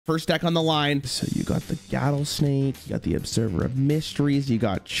First deck on the line. So you got the Rattlesnake, you got the Observer of Mysteries, you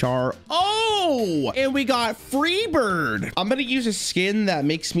got Char. Oh, and we got Freebird. I'm gonna use a skin that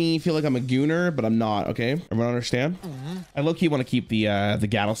makes me feel like I'm a gooner, but I'm not. Okay, everyone understand? I low-key want to keep the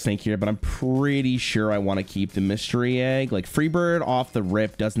Rattlesnake here, but I'm pretty sure I want to keep the Mystery Egg. Like Freebird off the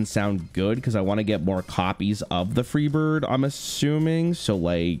rip doesn't sound good because I want to get more copies of the Freebird, I'm assuming. So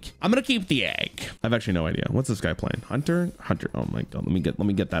like, I'm gonna keep the egg. I have actually no idea. What's this guy playing? Hunter? Oh my god. Let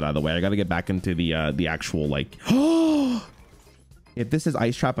me get that out of the way. I got to get back into the actual like. If this is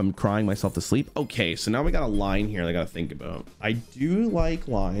Ice Trap, I'm crying myself to sleep. Okay, so now we got a line here that I got to think about. I do like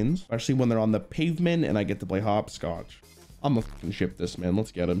lines, especially when they're on the pavement and I get to play hopscotch. I'm gonna fucking ship this, man.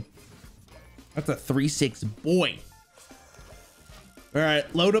 Let's get him. That's a 3-6 boy. All right,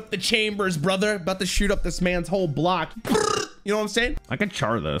 load up the chambers, brother. About to shoot up this man's whole block. You know what I'm saying? I could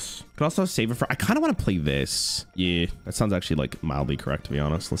char this. Could also save it for, I kind of want to play this. Yeah, that sounds actually like mildly correct, to be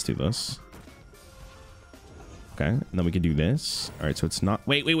honest. Let's do this. Okay, and then we could do this. All right, so it's not,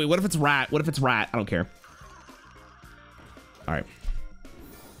 wait. What if it's rat? What if it's rat? I don't care. All right.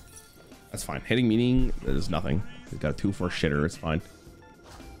 That's fine. Hitting meeting is nothing. He's got a 2-4 shitter. It's fine.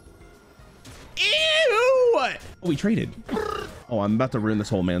 Ew! Oh, we traded. Oh, I'm about to ruin this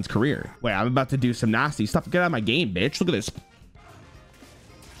whole man's career. Wait, I'm about to do some nasty stuff. Get out of my game, bitch. Look at this.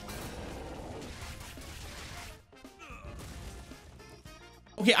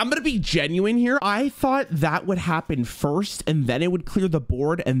 Okay, I'm gonna be genuine here. I thought that would happen first, and then it would clear the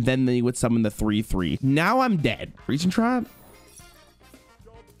board, and then they would summon the 3-3. Now I'm dead. Freezing trap.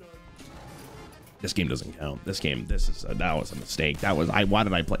 This game doesn't count. That was a mistake. Why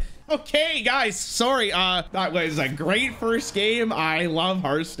did I play? Okay, guys, sorry. That was a great first game. I love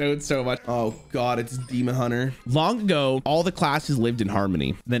Hearthstone so much. Oh God, it's Demon Hunter. Long ago, all the classes lived in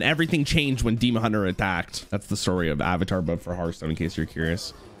harmony. Then everything changed when Demon Hunter attacked. That's the story of Avatar, but for Hearthstone, in case you're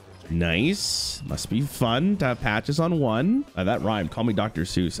curious. Nice. Must be fun to have patches on one. That rhymed. Call me Dr.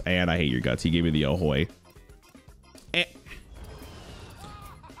 Seuss. And I hate your guts. He gave me the ahoy.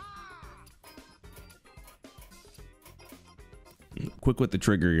 Quick with the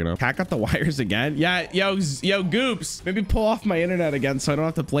trigger, you know. Hack up the wires again. Yeah, yo goops, maybe pull off my internet again so I don't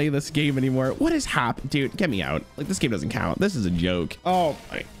have to play this game anymore. What has happened? Dude, get me out. Like, this game doesn't count. This is a joke. Oh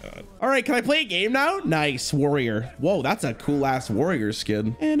my god. All right, can I play a game now? Nice. Warrior. Whoa, that's a cool ass warrior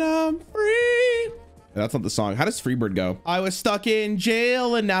skin. And I'm free. That's not the song. How does Freebird go? I was stuck in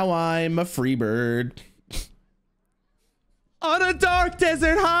jail and now I'm a free bird. On a dark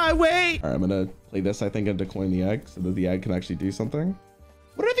desert highway. All right, I'm gonna play this, I think, and decline the egg so that the egg can actually do something.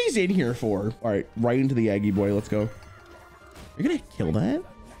 What are these in here for? All right, right into the eggy boy. Let's go. You're gonna kill that?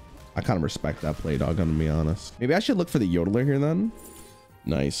 I kind of respect that play, dog, I'm gonna be honest. Maybe I should look for the yodeler here then.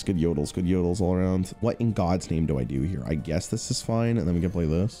 Nice, good yodels all around. What in God's name do I do here? I guess this is fine, and then we can play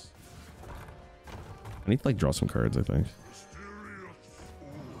this. I need to like draw some cards, I think.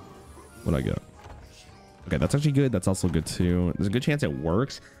 What'd I get? Okay, that's actually good. That's also good too. There's a good chance it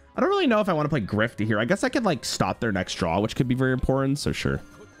works. I don't really know if I want to play Grifty here. I guess I could like stop their next draw, which could be very important. So sure.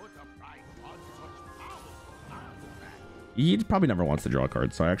 He probably never wants to draw a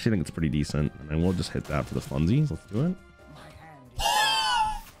card, so I actually think it's pretty decent. And we'll just hit that for the funsies. Let's do it.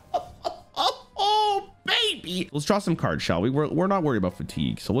 Oh, baby. Let's draw some cards, shall we? We're not worried about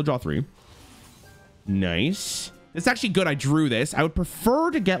fatigue, so we'll draw 3. Nice. It's actually good. I drew this. I would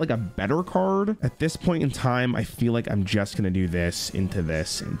prefer to get like a better card. At this point in time, I feel like I'm just going to do this into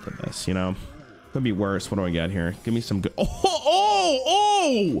this, you know? Could be worse. What do I get here? Give me some good.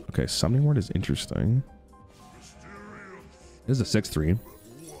 Oh! Okay, summoning word is interesting. This is a 6-3.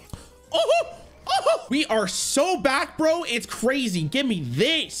 Oh! We are so back, bro. It's crazy. Give me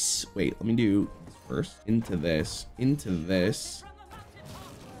this. Wait, let me do this first. Into this.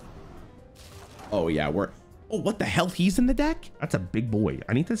 Oh, yeah, we're... Oh, what the hell? He's in the deck? That's a big boy.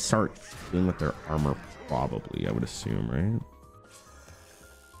 I need to start dealing with their armor, probably, I would assume, right?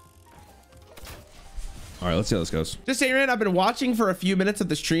 All right, let's see how this goes. Just saying, Rarran, I've been watching for a few minutes of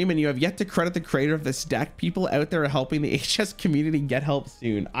the stream and you have yet to credit the creator of this deck. People out there are helping the HS community get help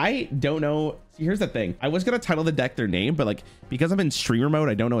soon. I don't know. See, here's the thing. I was going to title the deck their name, but like, because I'm in streamer mode,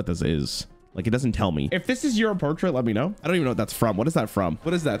 I don't know what this is. Like, it doesn't tell me. If this is your portrait, let me know. I don't even know what that's from. What is that from?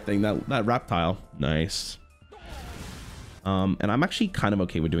 What is that thing? That reptile. Nice. And I'm actually kind of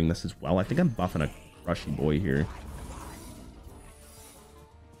okay with doing this as well. I think I'm buffing a crushy boy here.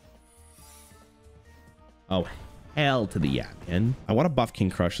 Oh, hell to the yeah, man. I want to buff King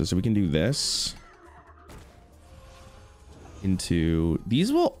Crusher, so we can do this. Into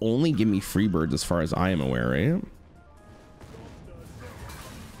these will only give me free birds as far as I am aware, right?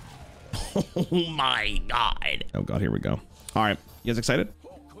 Oh my god. Oh god, here we go. All right, you guys excited?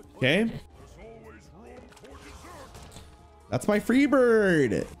 Okay. That's my free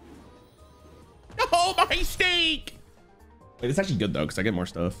bird. Oh, my steak. Wait, it's actually good though, because I get more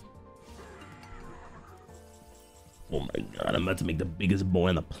stuff. Oh my God, I'm about to make the biggest boy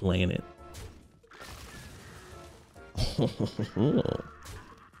on the planet.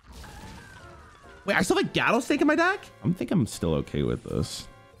 Wait, I still have a Gattle Snake in my deck? I think I'm still okay with this.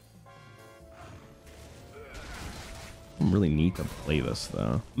 I don't really need to play this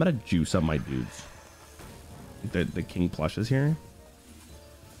though. I'm gonna juice up my dudes. The king plush is here.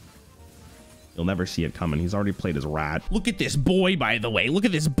 You'll never see it coming. He's already played his rat. Look at this boy, by the way. Look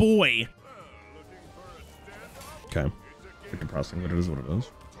at this boy. Okay. Depressing, but it is what it is.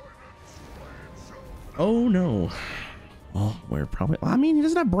 Oh no. Oh, we're probably, I mean, he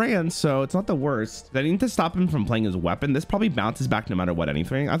doesn't have brand, so it's not the worst. I need to stop him from playing his weapon. This probably bounces back no matter what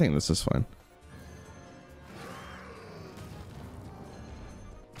anything. I think this is fine.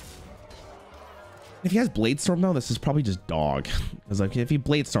 If he has Blade Storm though, this is probably just dog. Because like if he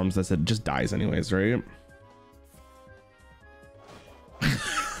Blade Storms this, it just dies anyways, right?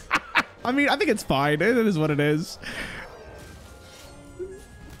 I mean, I think it's fine. It is what it is.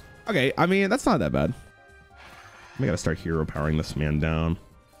 Okay, I mean, that's not that bad. I gotta start hero powering this man down.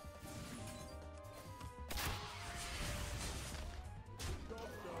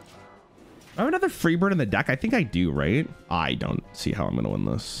 I have another Freebird in the deck. I think I do, right? I don't see how I'm gonna win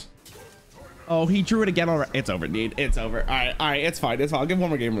this. Oh, he drew it again already. It's over, dude. It's over. All right, it's fine. It's fine. I'll give one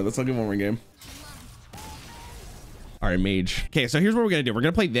more game for this. I'll give one more game. All right, mage. Okay, so here's what we're gonna do. We're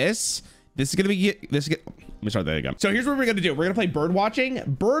gonna play this. This is gonna be let me start that again. So here's what we're gonna do. We're gonna play bird watching.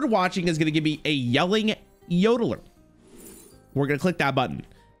 Bird watching is gonna give me a yelling yodeler. We're gonna click that button.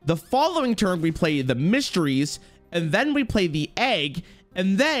 The following turn we play the mysteries, and then we play the egg,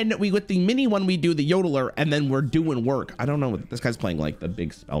 and then we with the mini one we do the yodeler, and then we're doing work. I don't know what this guy's playing, like the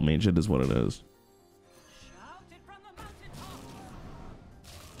big spell mage. It is what it is.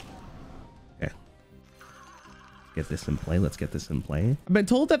 Okay. Get this in play. Let's get this in play. I've been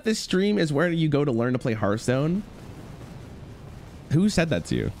told that this stream is where you go to learn to play Hearthstone. Who said that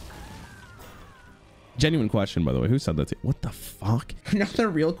to you? Genuine question, by the way. Who said that to you? What the fuck? Another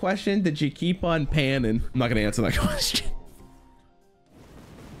real question. Did you keep on panning? I'm not gonna answer that question.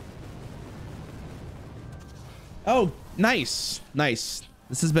 Oh, nice. Nice.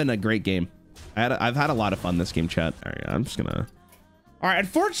 This has been a great game. I've had a lot of fun this game, chat. All right, I'm just gonna... All right,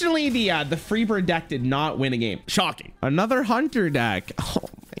 unfortunately, the Freebird deck did not win a game. Shocking. Another Hunter deck. Oh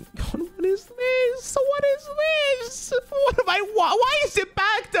my God, what is this? What is this? What am I... Why is it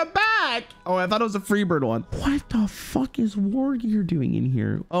back to back? Oh, I thought it was a Freebird one. What the fuck is Wargear doing in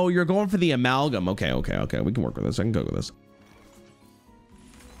here? Oh, you're going for the amalgam. Okay. We can work with this. I can go with this.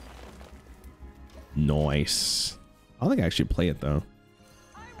 Nice. I don't think I actually play it though.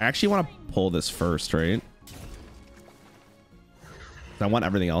 I actually want to pull this first, right? I want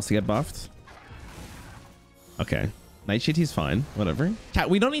everything else to get buffed. Okay. Night GT's fine. Whatever. Chat,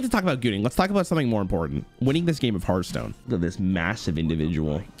 we don't need to talk about gooning. Let's talk about something more important. Winning this game of Hearthstone. Look at this massive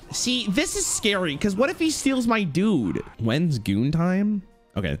individual. See, this is scary because what if he steals my dude? When's goon time?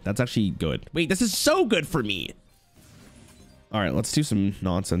 Okay, that's actually good. Wait, this is so good for me. All right, let's do some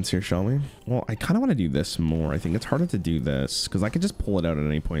nonsense here, shall we? Well, I kind of want to do this more. I think it's harder to do this because I could just pull it out at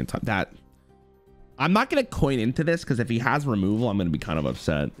any point in time. That I'm not going to coin into this because if he has removal, I'm going to be kind of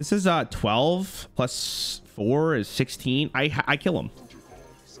upset. This is 12 plus 4 is 16. I kill him.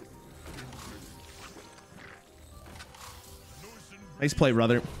 Nice play,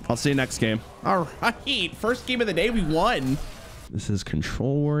 brother. I'll see you next game. All right, first game of the day, we won. This is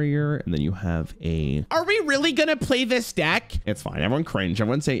Control Warrior, and then you have a... Are we really gonna play this deck? It's fine. Everyone cringe.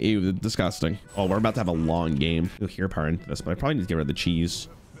 Everyone say, ew, disgusting. Oh, we're about to have a long game. You'll hear power into this, but I probably need to get rid of the cheese.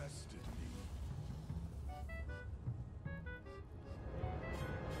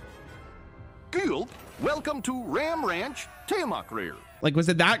 Guild, welcome to Ram Ranch, Tiamat Rear. Like, was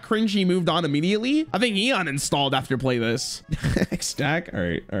it that cringe he moved on immediately? I think he uninstalled after play this. Stack. All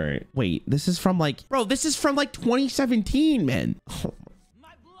right. Wait, this is from like, bro, this is from like 2017, man. Oh. All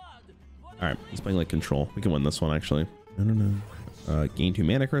right, he's playing like Control. We can win this one, actually. I don't know. Gain 2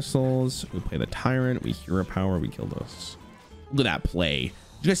 mana crystals. We play the Tyrant. We hero power. We kill this. Look at that play.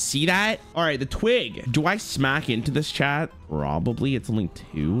 Did you guys see that? All right, the Twig. Do I smack into this, chat? Probably. It's only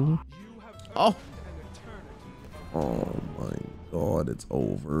 2. Oh. Oh my God, it's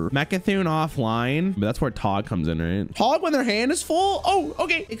over. Mechathune offline, but that's where Tog comes in, right? Tog when their hand is full? Oh,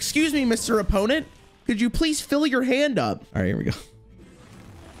 okay. Excuse me, Mr. Opponent. Could you please fill your hand up? All right, here we go. This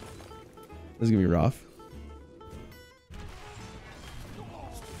is gonna be rough.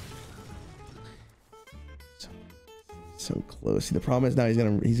 So close. See, the problem is now he's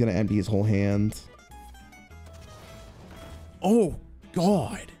gonna empty his whole hand. Oh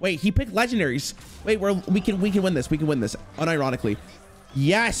God. Wait, he picked legendaries. Wait, we can win this. We can win this. Unironically.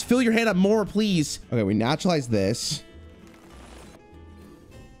 Yes, fill your hand up more, please. Okay, we naturalize this.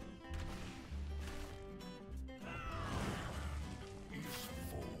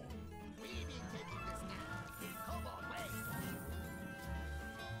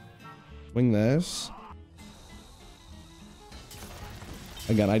 Swing this.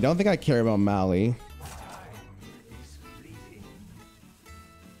 Again, I don't think I care about Mali.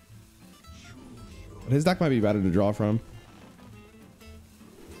 But his deck might be better to draw from.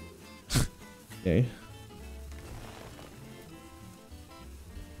 Okay.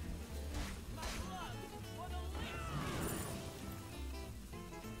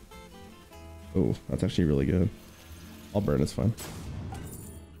 Oh, that's actually really good. I'll burn, it's fine.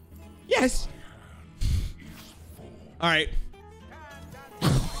 Yes. All right.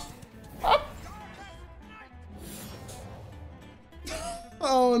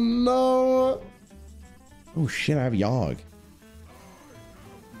 Oh no. Oh shit, I have Yogg.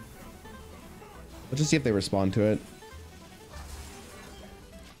 Let's just see if they respond to it.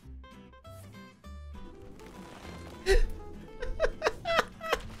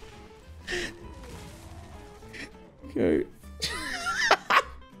 Okay.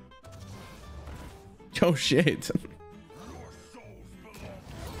 Oh shit.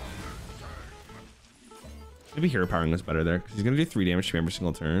 Maybe hero powering was better there because he's gonna do 3 damage to me every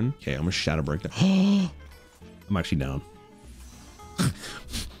single turn. Okay, I'm gonna shadow break that. I'm actually down.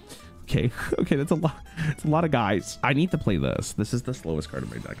 Okay, that's a lot. It's a lot of guys. I need to play this. This is the slowest card in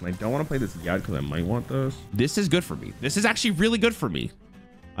my deck, and I don't want to play this yet because I might want this. This is good for me. This is actually really good for me.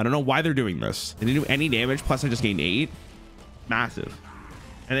 I don't know why they're doing this. They didn't do any damage. Plus, I just gained 8. Massive,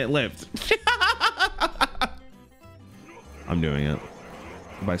 and it lived. I'm doing it.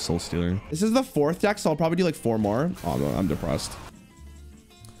 By Soul Stealer. This is the 4th deck, so I'll probably do like 4 more. Oh no, I'm depressed.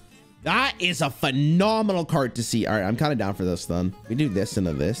 That is a phenomenal card to see. All right, I'm kind of down for this then. We do this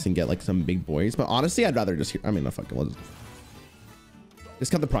into this and get like some big boys, but honestly, I'd rather just, I mean, no, fucking, we'll just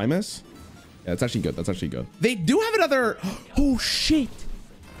discount the Primus. Yeah, that's actually good. That's actually good. They do have another, oh shit.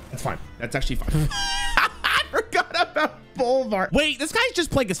 That's fine. That's actually fine. I forgot about Boulevard. Wait, this guy's just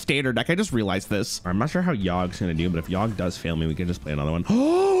playing a standard deck. I just realized this. I'm not sure how Yogg's gonna do, but if Yogg does fail me, we can just play another one.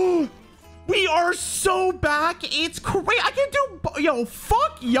 Oh, we are so back. It's crazy. I can do, yo,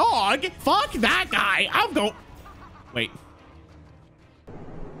 fuck Yogg. Fuck that guy. I'll go. Wait.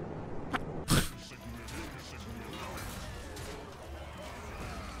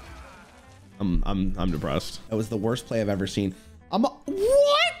 I'm depressed. That was the worst play I've ever seen.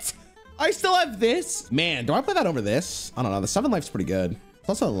 What? I still have this. Man, do I play that over this? I don't know. The 7 life's pretty good. It's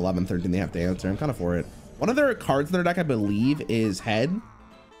also 11, 13 they have to answer. I'm kind of for it. One of their cards in their deck, I believe, is Head.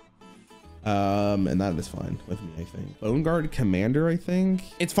 And that is fine with me, I think. Bone Guard Commander, I think.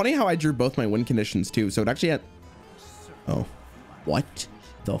 It's funny how I drew both my win conditions too. So it actually had, oh, what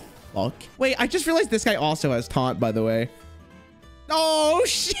the fuck? Wait, I just realized this guy also has taunt, by the way. Oh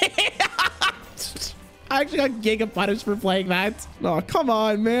shit. I actually got Giga punished for playing that. Oh, come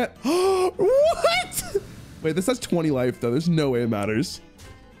on, man. What? Wait, this has 20 life, though. There's no way it matters.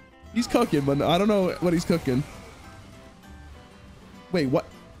 He's cooking, but I don't know what he's cooking. Wait, what?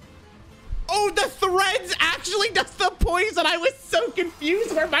 Oh, the threads actually does the poison. I was so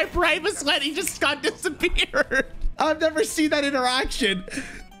confused where my Primus went. He just got disappeared. I've never seen that interaction.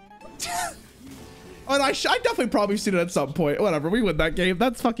 And I definitely probably seen it at some point. Whatever, we win that game.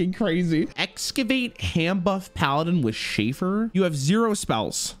 That's fucking crazy. Excavate Hand Buff Paladin with Schaefer. You have 0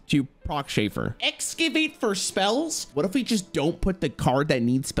 spells to proc Schaefer. Excavate for spells? What if we just don't put the card that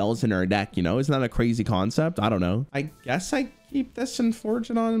needs spells in our deck, you know? Isn't that a crazy concept? I don't know. I guess I keep this and forge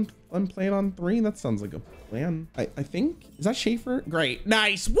it on and play it on 3. That sounds like a plan. I think, is that Schaefer? Great,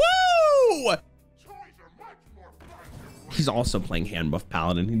 nice, woo! He's also playing Hand Buff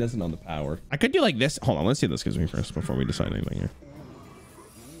Paladin. He doesn't know the power. I could do like this. Hold on, let's see what this gives me first before we decide anything here.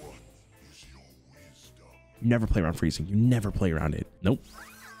 You never play around freezing. You never play around it. Nope.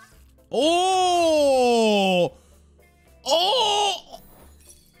 Oh! Oh!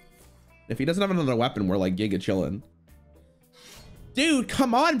 If he doesn't have another weapon, we're like giga chilling. Dude,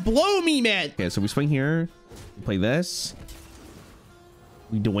 come on, blow me, man. Okay, so we swing here. We play this.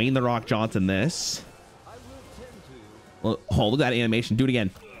 We Dwayne The Rock Johnson this. Oh, look at that animation. Do it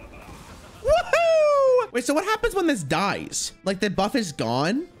again. Woohoo! Wait, so what happens when this dies? Like the buff is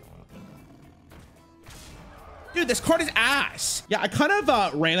gone? Dude, this card is ass. Yeah, I kind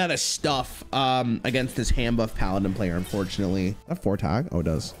of ran out of stuff against this Hand Buff Paladin player, unfortunately. That 4 tag? Oh, it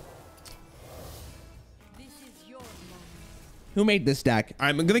does. Who made this deck?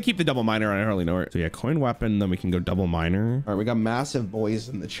 I'm gonna keep the double miner. I hardly know it. So yeah, coin weapon, then we can go double miner. All right, we got massive boys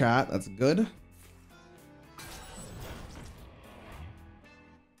in the chat. That's good.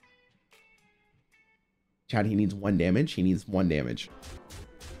 Chat, he needs 1 damage. He needs 1 damage.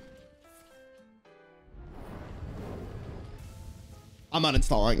 I'm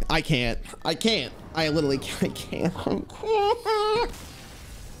uninstalling. I can't. I literally can't.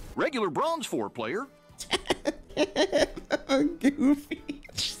 Regular bronze 4 player. Goofy.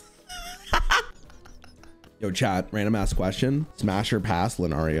 Yo, chat, random ass question. Smash or pass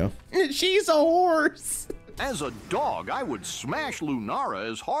Lunaria? She's a horse. As a dog, I would smash Lunara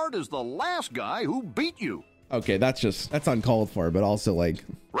as hard as the last guy who beat you. Okay, that's uncalled for, but also like.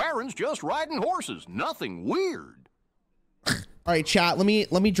 Rarran's just riding horses. Nothing weird. All right, chat, let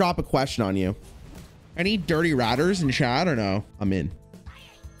me drop a question on you. Any dirty ratters in chat or no? I'm in.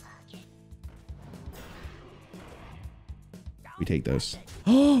 We take those.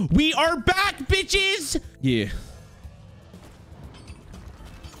 Oh, we are back, bitches. Yeah.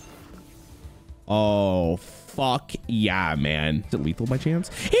 Oh, fuck yeah, man. Is it lethal by chance?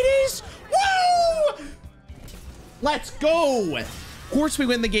 It is. Woo! Let's go. Of course we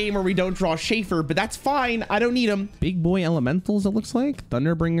win the game or we don't draw Schaefer, but that's fine. I don't need him. Big boy elementals, it looks like.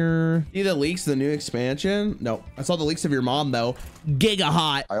 Thunderbringer. See the leaks of the new expansion? No, I saw the leaks of your mom though. Giga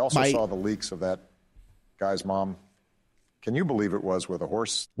hot. I also saw the leaks of that guy's mom. Can you believe it was with a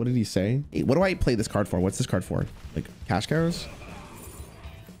horse? What did he say? Hey, what do I play this card for? What's this card for? Like cash cows?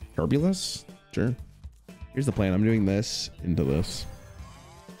 Turbulus? Sure. Here's the plan. I'm doing this into this.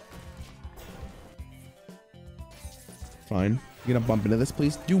 Fine. You gonna bump into this,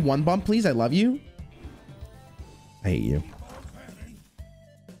 please? Do 1 bump, please. I love you. I hate you.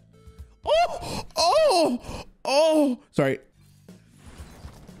 Oh! Oh! Oh! Sorry.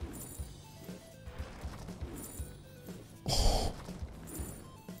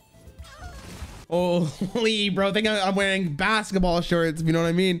 Holy, bro, I think I'm wearing basketball shorts, if you know what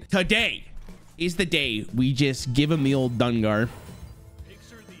I mean. Today is the day we just give him the old Dungar.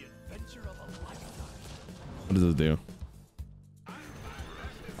 What does this do?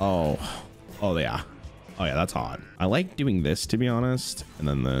 Oh yeah. Oh yeah, that's hot. I like doing this, to be honest, and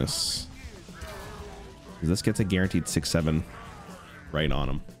then this. This gets a guaranteed 6/7 right on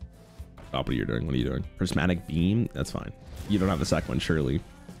him. Oh, what are you doing? What are you doing? Prismatic beam? That's fine. You don't have the second one, surely.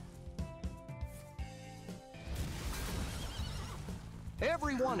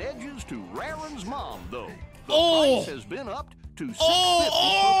 Everyone edges to Rarran's mom, though. The Oh! price has been upped to $6.50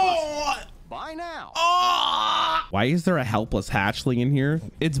 Oh! per person. Buy now. Oh! Why is there a helpless hatchling in here?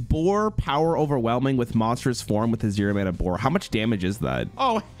 It's boar power overwhelming with monstrous form with a 0-mana boar. How much damage is that?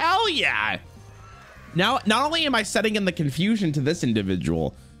 Oh, hell yeah. Now, not only am I setting in the confusion to this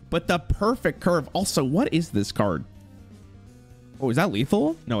individual, but the perfect curve. Also, what is this card? Oh, is that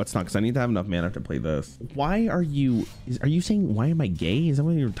lethal? No, it's not, because I need to have enough mana to play this. Why are you saying, why am I gay? Is that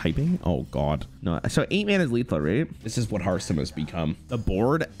what you're typing? Oh, God. No, so 8 mana is lethal, right? This is what Hearthstone has become. The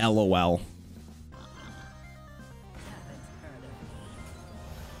board, LOL.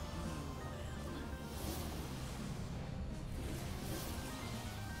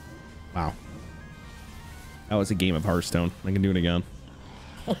 Wow. That was a game of Hearthstone. I can do it again.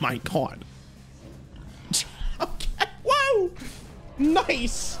 Oh my God. Okay. Whoa.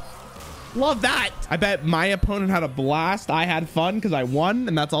 Nice. Love that. I bet my opponent had a blast. I had fun because I won,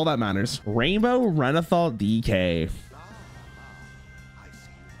 and that's all that matters. Rainbow Renathal DK.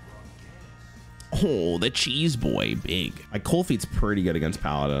 Oh, the cheese boy. Big. My cold feet's pretty good against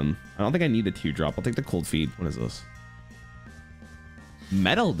Paladin. I don't think I need a 2-drop. I'll take the cold feet. What is this?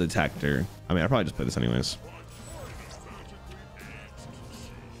 Metal detector. I mean, I'll probably just play this anyways.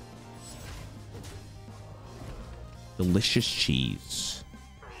 Delicious cheese.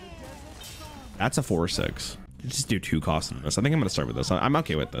 That's a 4/6. Just do 2 costs on this. I think I'm gonna start with this. I'm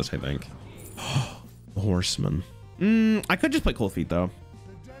okay with this, I think. The horseman. I could just play cold feet though.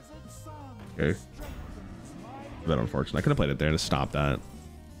 Okay. A bit unfortunate. I could have played it there to stop that.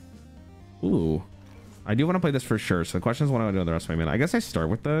 Ooh. I do want to play this for sure. So the question is what do I do with the rest of my mana? I guess I start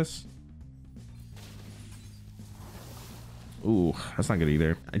with this. Ooh, that's not good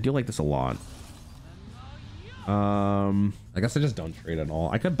either. I do like this a lot. I guess I just don't trade at all.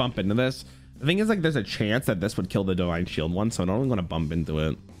 I could bump into this. The thing is, like, there's a chance that this would kill the Divine Shield one, so I don't really want to bump into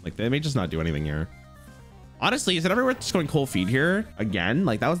it. Like, they may just not do anything here. Honestly, is it ever worth just going cold feet here again?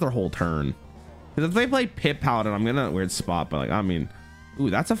 Like, that was their whole turn. Because if they play Pit Paladin, I'm in a weird spot. But like, I mean, ooh,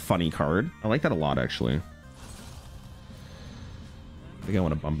 that's a funny card. I like that a lot, actually. I think I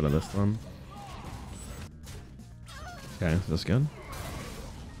want to bump into this one. Okay, is this good?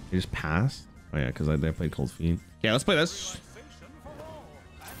 You just pass. Oh yeah, because they played cold feet. Yeah, let's play this.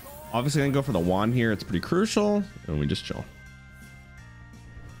 Obviously gonna go for the wand here. It's pretty crucial. And we just chill.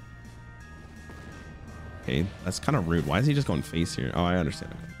 Okay, that's kind of rude. Why is he just going face here? Oh, I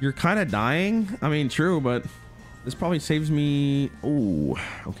understand. You're kind of dying. I mean, true, but this probably saves me. Oh,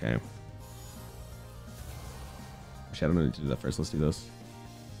 okay. Actually, I don't need to do that first. Let's do this.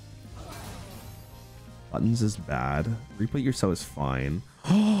 Buttons is bad. Replay yourself is fine.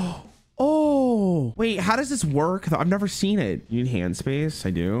 Oh, wait, how does this work? I've never seen it. You need hand space?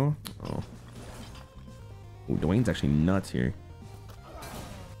 I do. Oh, Dwayne's actually nuts here.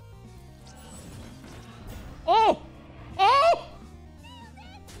 Oh! Oh!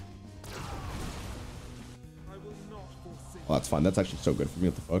 Oh, that's fine. That's actually so good for me.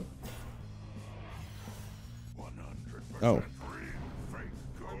 What the fuck? Oh.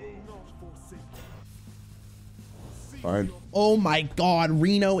 Fine. Oh my god,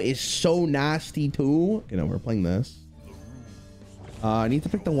 Reno is so nasty too. You know, we're playing this. I need to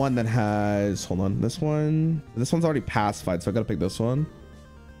pick the one that has, hold on, this one. This one's already pacified, so I gotta pick this one.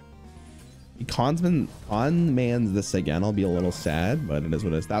 He con-mans this again. I'll be a little sad, but it is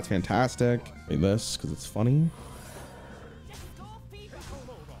what it is. That's fantastic. Pick this because it's funny.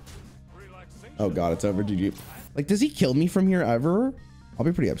 Oh god, it's over. GG. Like, does he kill me from here ever? I'll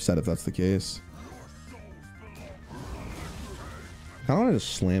be pretty upset if that's the case. I want to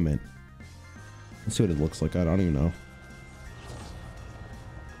just slam it. Let's see what it looks like. I don't even know.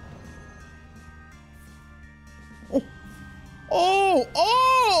 Oh, oh,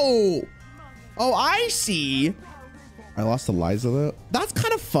 oh, oh! I see. I lost Eliza though. That's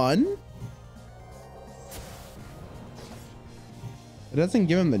kind of fun. It doesn't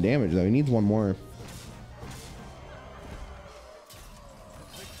give him the damage though. He needs one more.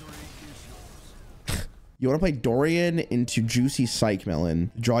 You want to play Dorian into Juicy Psych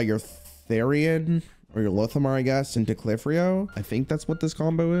Melon. Draw your Therian or your Lothamar, I guess, into Clifrio. I think that's what this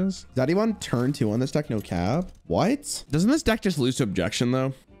combo is. Is that even on turn 2 on this deck? No cap. What? Doesn't this deck just lose to Objection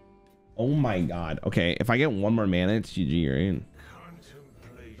though? Oh my god. Okay, if I get one more mana, it's GG, right?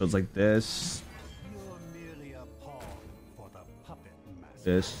 So it's like this.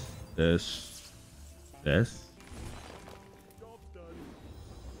 This.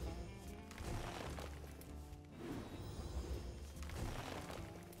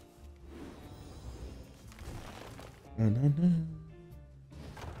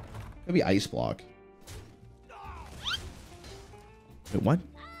 Could be Ice Block. Wait, what?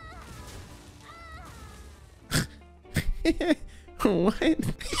 What?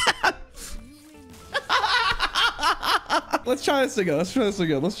 Let's try this again. I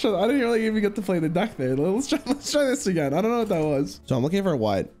didn't really even get to play the deck there. Let's try this again. I don't know what that was. So I'm looking for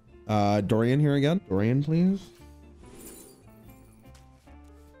what? Dorian here again. Dorian, please.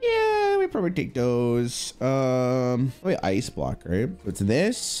 Yeah, we probably take those. Wait, Ice Block, right? It's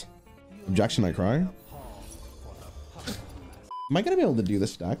this. Objection, I cry. Am I gonna be able to do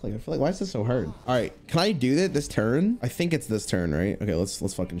this deck? Like, I feel like, why is this so hard? All right, can I do that this turn? I think it's this turn, right? Okay, let's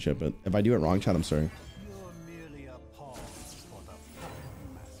fucking ship it. If I do it wrong, chat, I'm sorry.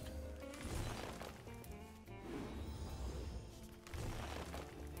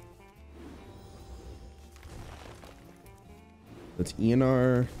 It's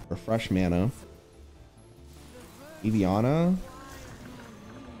ENR, Refresh Mana, Eviana,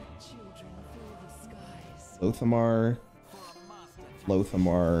 Lothamar,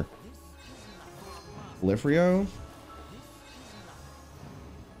 Lifrio.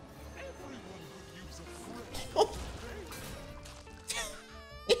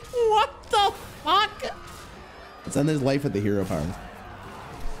 What the fuck? Let's end his life with the hero power.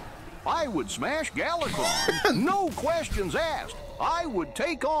 I would smash Galakron. No questions asked. I would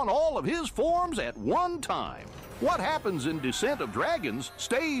take on all of his forms at one time. What happens in Descent of Dragons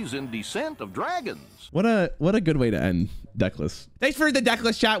stays in Descent of Dragons. What a good way to end decklist. Thanks for the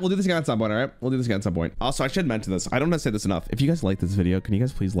decklist, chat. We'll do this again at some point, all right? We'll do this again at some point. Also, I should mention this. I don't know how to say this enough. If you guys like this video, can you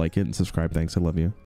guys please like it and subscribe? Thanks. I love you.